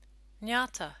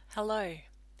Nyata, hello.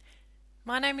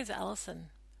 My name is Alison,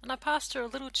 and I pastor a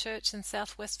little church in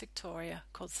southwest Victoria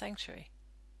called Sanctuary.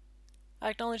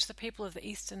 I acknowledge the people of the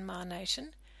Eastern Maar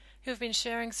Nation who have been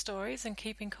sharing stories and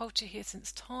keeping culture here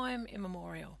since time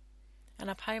immemorial, and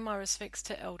I pay my respects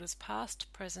to elders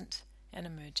past, present, and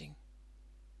emerging.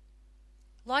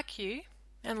 Like you,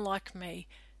 and like me,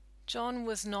 John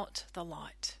was not the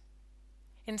light.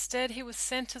 Instead, he was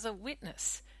sent as a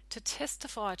witness to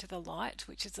testify to the light,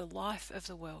 which is the life of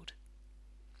the world.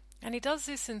 And he does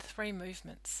this in 3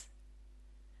 movements.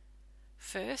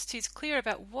 First, he's clear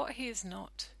about what he is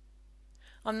not.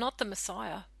 I'm not the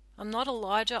Messiah. I'm not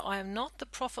Elijah. I am not the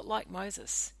prophet like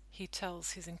Moses, he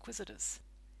tells his inquisitors.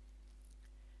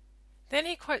 Then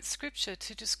he quotes scripture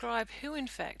to describe who in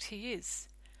fact he is.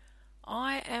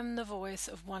 I am the voice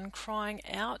of one crying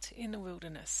out in the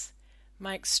wilderness,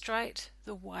 make straight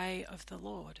the way of the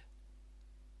Lord.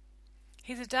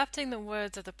 He's adapting the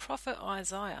words of the prophet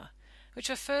Isaiah, which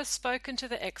were first spoken to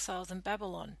the exiles in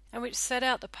Babylon, and which set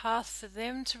out the path for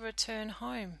them to return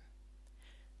home.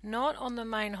 Not on the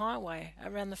main highway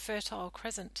around the Fertile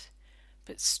Crescent,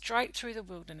 but straight through the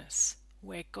wilderness,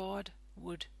 where God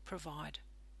would provide.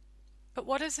 But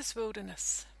what is this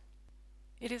wilderness?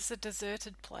 It is a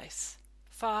deserted place,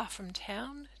 far from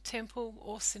town, temple,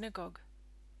 or synagogue.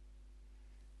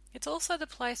 It's also the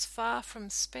place far from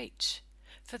speech,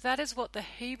 for that is what the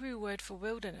Hebrew word for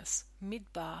wilderness,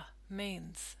 midbar,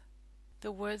 means.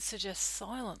 The word suggests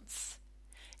silence,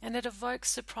 and it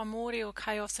evokes the primordial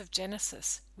chaos of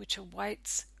Genesis, which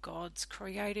awaits God's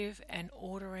creative and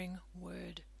ordering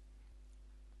word.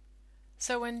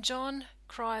 So when John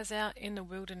cries out in the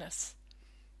wilderness,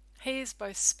 he is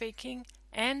both speaking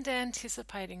and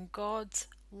anticipating God's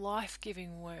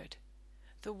life-giving word,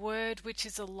 the word which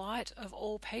is the light of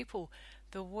all people,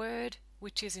 the word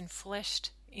which is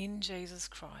enfleshed in Jesus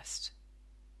Christ.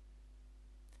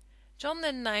 John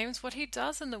then names what he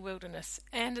does in the wilderness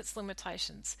and its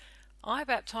limitations. I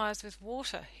baptize with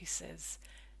water, he says,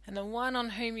 and the one on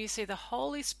whom you see the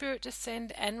Holy Spirit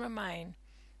descend and remain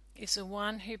is the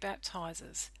one who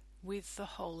baptizes with the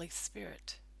Holy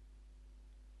Spirit.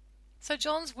 So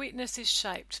John's witness is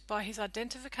shaped by his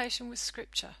identification with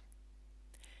Scripture.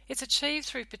 It's achieved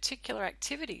through particular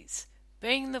activities,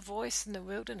 being the voice in the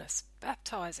wilderness,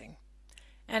 baptizing,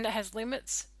 and it has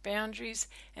limits, boundaries,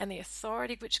 and the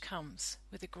authority which comes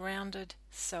with a grounded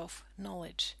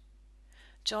self-knowledge.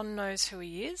 John knows who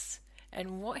he is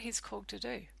and what he's called to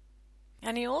do,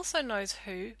 and he also knows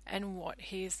who and what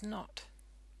he is not.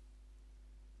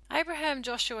 Abraham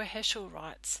Joshua Heschel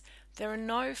writes, there are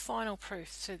no final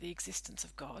proofs to the existence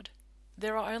of God.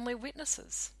 There are only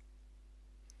witnesses.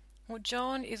 Well,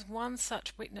 John is one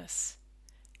such witness,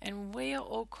 and we are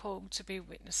all called to be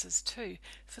witnesses too,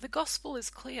 for the gospel is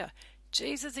clear.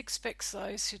 Jesus expects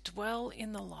those who dwell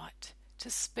in the light to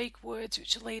speak words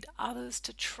which lead others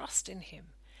to trust in him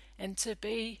and to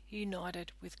be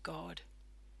united with God.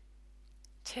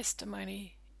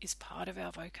 Testimony is part of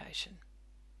our vocation.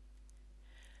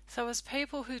 So as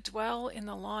people who dwell in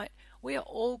the light, we are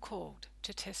all called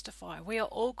to testify. We are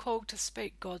all called to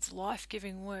speak God's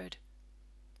life-giving word.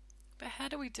 But how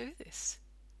do we do this?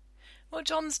 Well,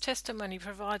 John's testimony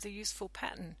provides a useful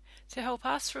pattern to help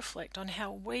us reflect on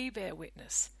how we bear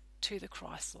witness to the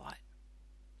Christ light.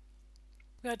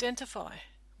 We identify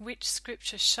which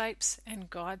scripture shapes and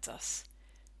guides us,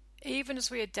 even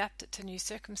as we adapt it to new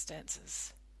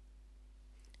circumstances.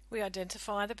 We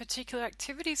identify the particular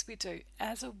activities we do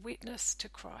as a witness to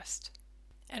Christ,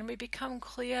 and we become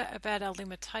clear about our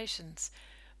limitations,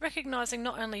 recognizing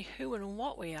not only who and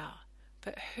what we are,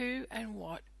 but who and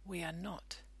what we are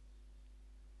not.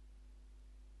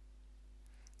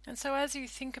 And so as you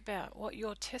think about what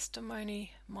your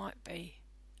testimony might be,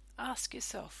 ask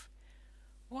yourself,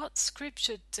 what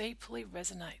scripture deeply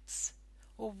resonates,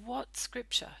 or what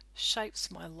scripture shapes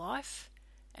my life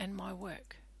and my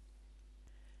work?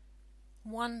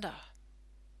 Wonder,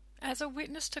 as a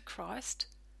witness to Christ,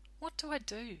 what do I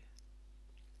do?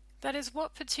 That is,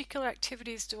 what particular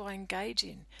activities do I engage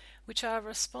in, which are a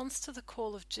response to the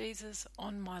call of Jesus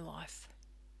on my life?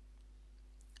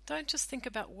 Don't just think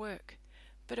about work,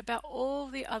 but about all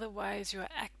the other ways you are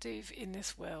active in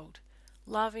this world,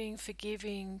 loving,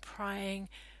 forgiving, praying,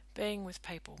 being with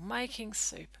people, making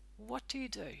soup. What do you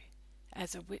do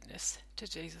as a witness to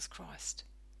Jesus Christ?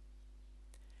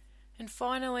 And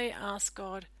finally, ask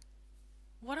God,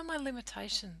 what are my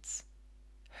limitations?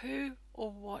 Who or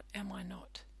what am I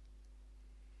not?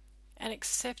 And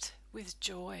accept with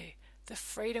joy the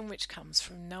freedom which comes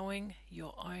from knowing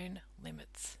your own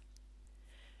limits.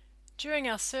 During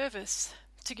our service,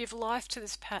 to give life to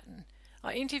this pattern,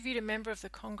 I interviewed a member of the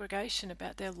congregation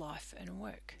about their life and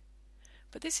work.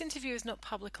 But this interview is not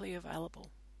publicly available.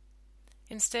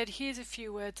 Instead, here's a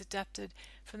few words adapted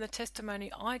from the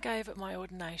testimony I gave at my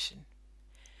ordination,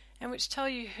 and which tell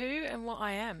you who and what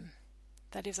I am,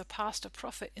 that is, a pastor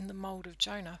prophet in the mould of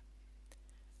Jonah.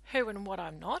 Who and what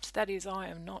I'm not, that is, I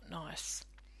am not nice.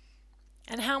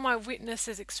 And how my witness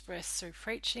is expressed through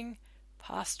preaching,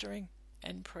 pastoring,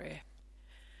 and prayer.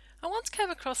 I once came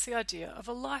across the idea of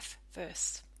a life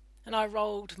verse, and I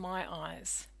rolled my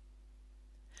eyes.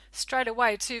 Straight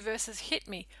away, 2 verses hit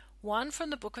me, one from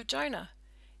the book of Jonah.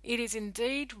 It is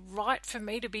indeed right for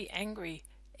me to be angry,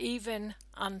 even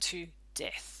unto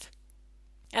death.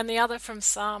 And the other from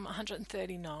Psalm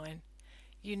 139.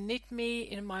 You knit me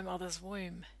in my mother's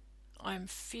womb. I am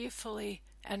fearfully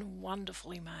and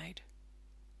wonderfully made.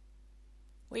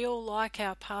 We all like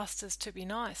our pastors to be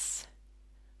nice,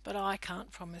 but I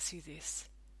can't promise you this,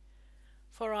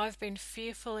 for I've been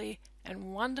fearfully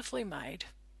and wonderfully made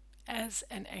as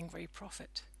an angry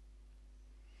prophet.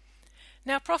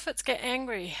 Now, prophets get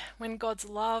angry when God's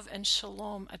love and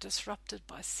shalom are disrupted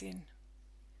by sin.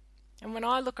 And when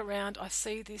I look around, I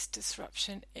see this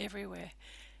disruption everywhere.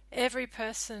 Every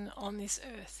person on this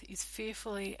earth is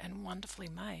fearfully and wonderfully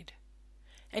made.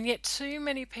 And yet too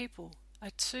many people are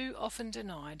too often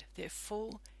denied their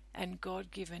full and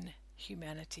God-given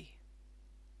humanity.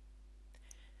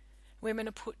 Women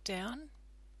are put down,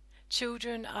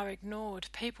 children are ignored,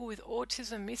 people with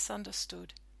autism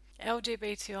misunderstood,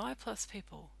 LGBTI plus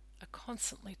people are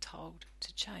constantly told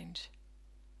to change.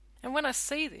 And when I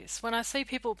see this, when I see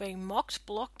people being mocked,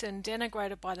 blocked and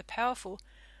denigrated by the powerful,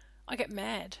 I get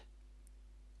mad.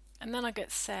 And then I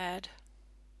get sad.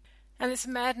 And this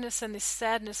madness and this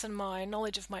sadness and my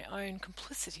knowledge of my own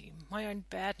complicity, my own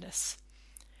badness,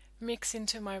 mix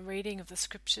into my reading of the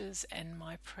scriptures and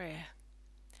my prayer.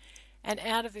 And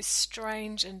out of this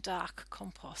strange and dark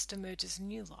compost emerges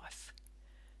new life,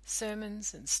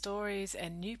 sermons and stories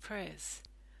and new prayers,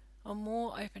 a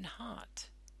more open heart,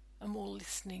 a more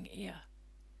listening ear,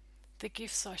 the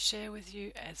gifts I share with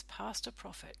you as pastor,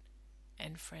 prophet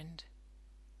and friend.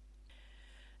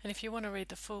 And if you want to read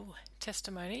the full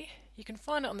testimony, you can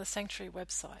find it on the Sanctuary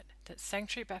website. That's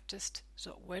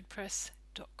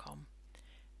sanctuarybaptist.wordpress.com,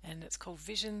 and it's called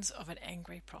Visions of an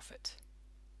Angry Prophet.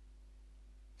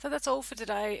 So that's all for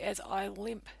today as I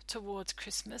limp towards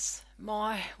Christmas.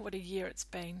 My, what a year it's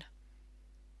been.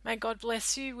 May God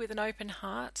bless you with an open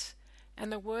heart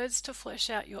and the words to flesh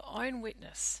out your own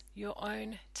witness, your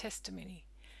own testimony,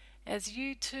 as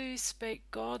you too speak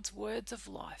God's words of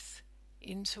life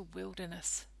into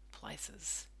wilderness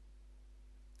places.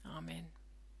 Amen.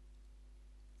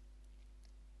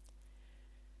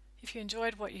 If you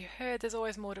enjoyed what you heard, there's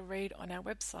always more to read on our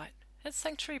website at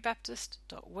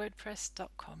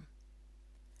sanctuarybaptist.wordpress.com.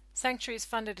 Sanctuary is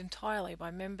funded entirely by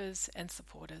members and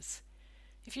supporters.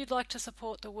 If you'd like to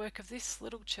support the work of this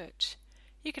little church,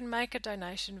 you can make a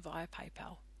donation via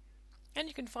PayPal, and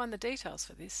you can find the details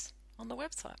for this on the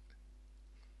website.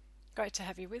 Great to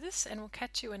have you with us, and we'll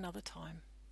catch you another time.